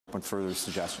on further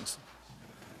suggestions.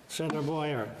 Senator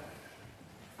Boyer.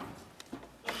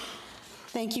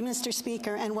 Thank you, Mr.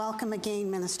 Speaker, and welcome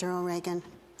again, Minister O'Regan.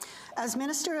 As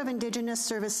Minister of Indigenous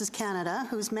Services Canada,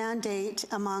 whose mandate,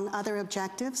 among other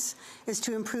objectives, is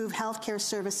to improve healthcare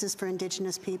services for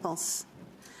Indigenous peoples,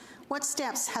 what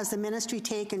steps has the ministry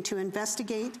taken to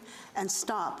investigate and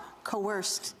stop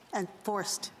coerced and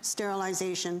forced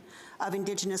sterilization of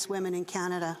Indigenous women in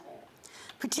Canada,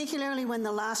 particularly when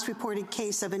the last reported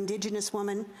case of Indigenous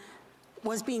woman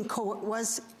was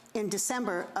in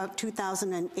December of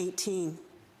 2018,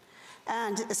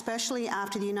 and especially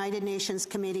after the United Nations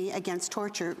Committee Against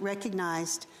Torture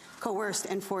recognized coerced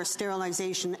and forced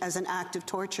sterilization as an act of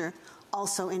torture,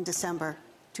 also in December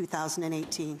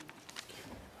 2018.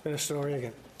 Minister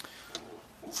O'Regan.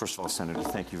 First of all, Senator,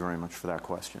 thank you very much for that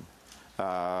question.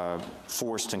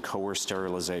 Forced and coerced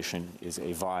sterilization is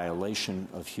a violation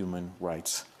of human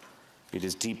rights. It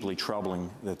is deeply troubling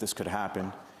that this could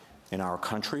happen in our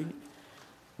country.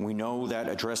 We know that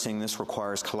addressing this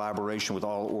requires collaboration with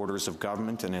all orders of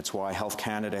government, and it's why Health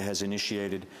Canada has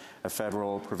initiated a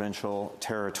federal, provincial,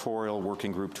 territorial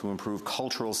working group to improve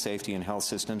cultural safety in health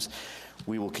systems.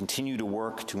 We will continue to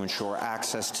work to ensure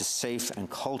access to safe and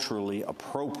culturally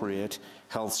appropriate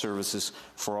health services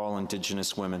for all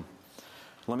Indigenous women.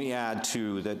 Let me add,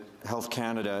 too, that Health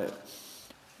Canada,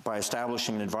 by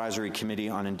establishing an advisory committee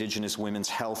on Indigenous women's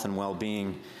health and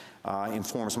well-being,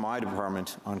 informs my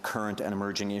department on current and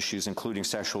emerging issues, including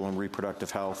sexual and reproductive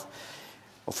health.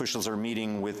 Officials are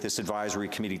meeting with this advisory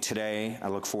committee today. I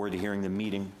look forward to hearing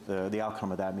the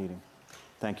outcome of that meeting.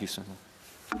 Thank you, Senator.